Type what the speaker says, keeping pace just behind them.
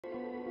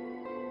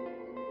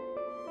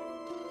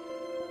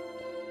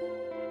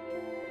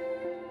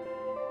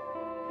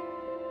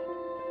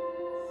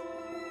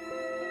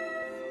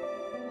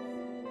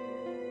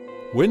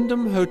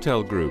Wyndham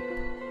Hotel Group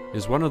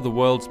is one of the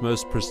world's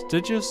most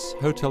prestigious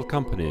hotel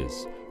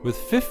companies, with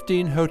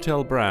 15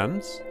 hotel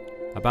brands,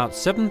 about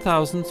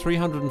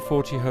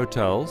 7,340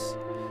 hotels,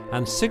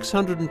 and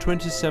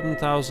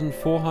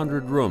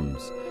 627,400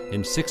 rooms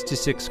in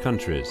 66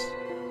 countries.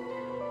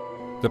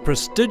 The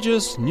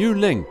prestigious new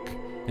link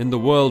in the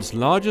world's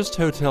largest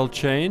hotel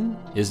chain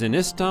is in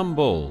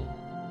Istanbul.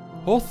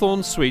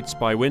 Hawthorn Suites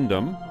by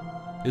Wyndham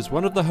is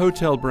one of the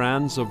hotel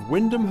brands of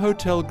Wyndham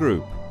Hotel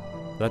Group,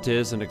 that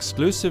is, an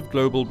exclusive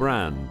global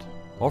brand,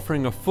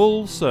 offering a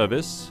full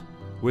service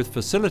with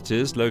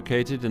facilities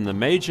located in the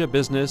major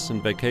business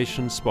and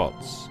vacation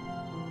spots.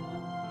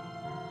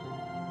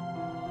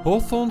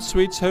 Hawthorn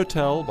Suites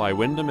Hotel by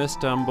Wyndham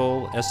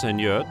Istanbul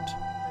Esenyurt,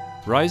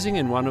 rising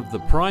in one of the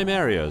prime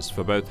areas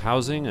for both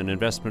housing and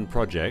investment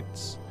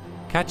projects,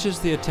 catches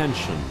the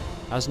attention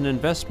as an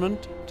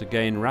investment to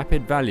gain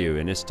rapid value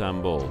in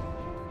Istanbul.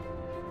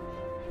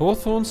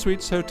 Hawthorn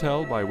Suites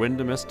Hotel by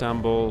Wyndham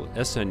Istanbul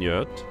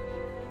Esenyurt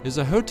is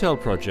a hotel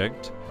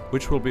project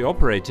which will be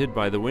operated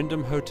by the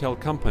Wyndham Hotel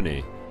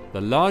Company,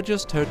 the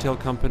largest hotel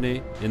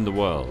company in the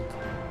world.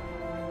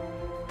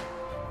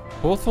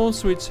 Hawthorn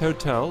Suites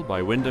Hotel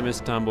by Wyndham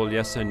Istanbul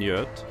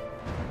Esenyurt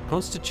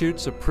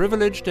constitutes a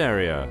privileged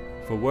area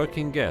for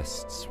working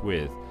guests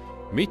with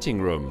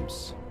meeting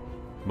rooms,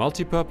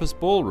 multipurpose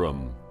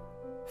ballroom,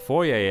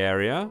 foyer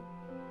area,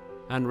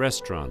 and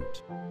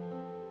restaurant.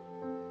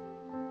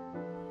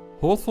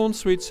 Hawthorn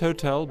Suites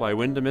Hotel by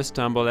Wyndham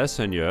Istanbul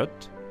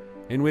Esenyurt,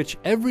 in which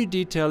every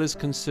detail is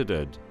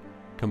considered,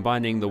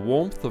 combining the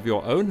warmth of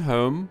your own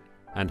home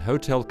and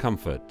hotel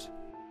comfort.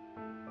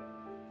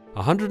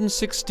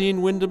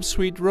 116 Wyndham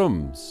Suite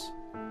rooms,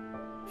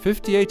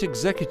 58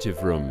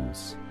 executive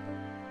rooms,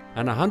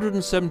 and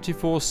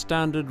 174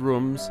 standard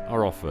rooms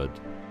are offered.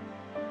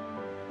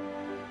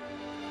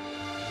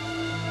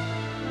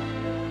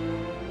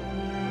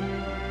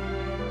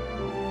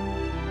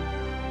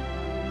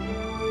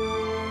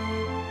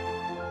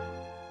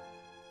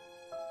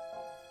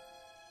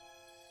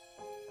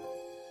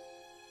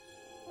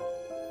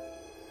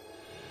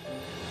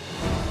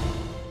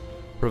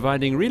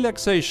 Providing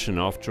relaxation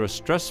after a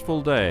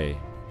stressful day,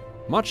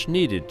 much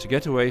needed to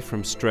get away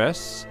from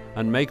stress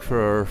and make for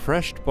a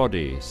refreshed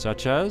body,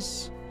 such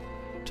as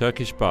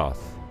Turkish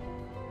bath,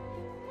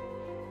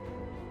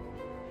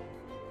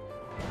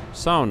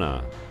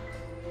 sauna,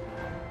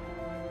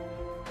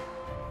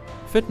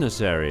 fitness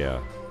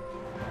area,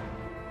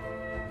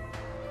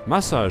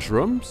 massage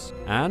rooms,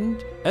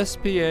 and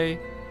SPA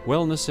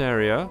wellness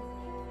area.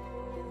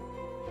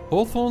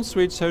 Hawthorn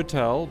Suites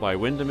Hotel by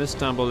Wyndham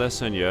Istanbul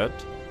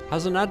Esenyurt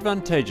has an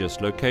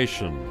advantageous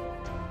location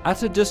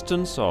at a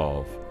distance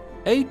of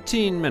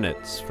 18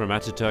 minutes from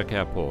Ataturk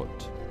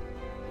Airport,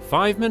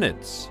 5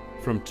 minutes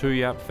from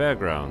Tuyap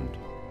Fairground,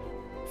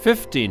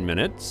 15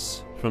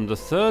 minutes from the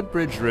 3rd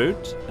Bridge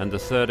Route and the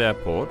 3rd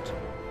Airport,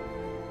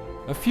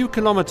 a few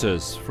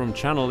kilometers from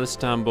Channel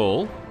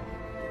Istanbul,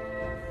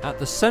 at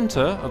the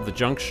center of the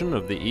junction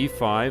of the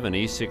E5 and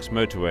E6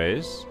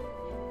 motorways,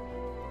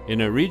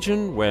 in a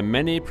region where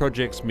many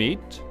projects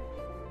meet,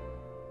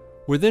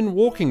 within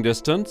walking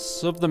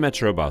distance of the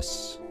metro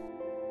bus.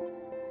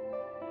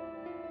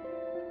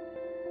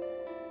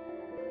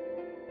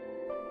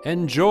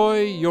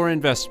 Enjoy your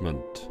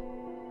investment.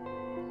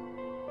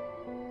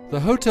 The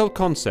hotel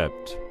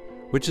concept,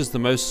 which is the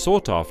most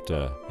sought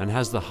after and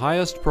has the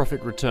highest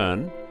profit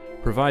return,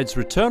 provides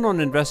return on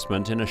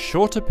investment in a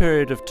shorter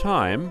period of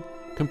time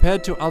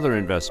compared to other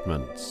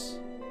investments.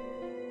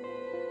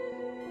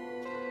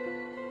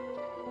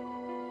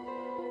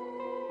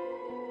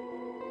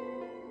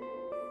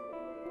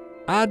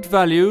 Add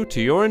value to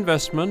your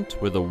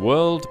investment with a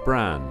world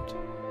brand.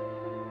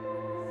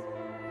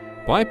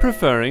 By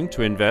preferring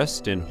to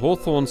invest in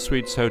Hawthorn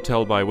Suites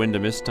Hotel by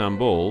Wyndham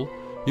Istanbul,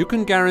 you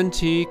can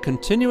guarantee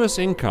continuous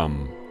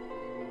income.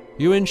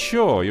 You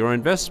ensure your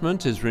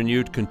investment is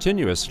renewed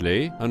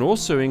continuously and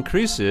also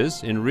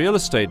increases in real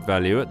estate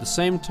value at the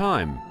same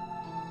time.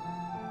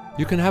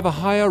 You can have a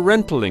higher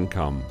rental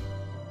income.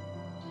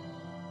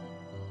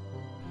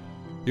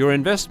 Your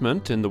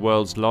investment in the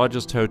world's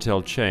largest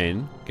hotel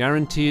chain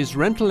guarantees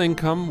rental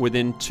income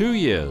within 2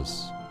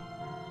 years.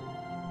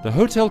 The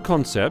hotel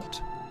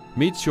concept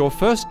meets your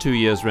first 2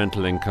 years'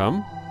 rental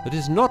income that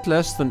is not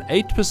less than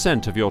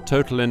 8% of your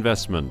total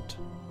investment.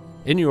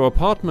 In your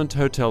apartment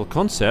hotel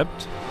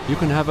concept, you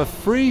can have a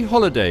free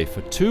holiday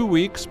for 2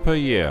 weeks per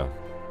year.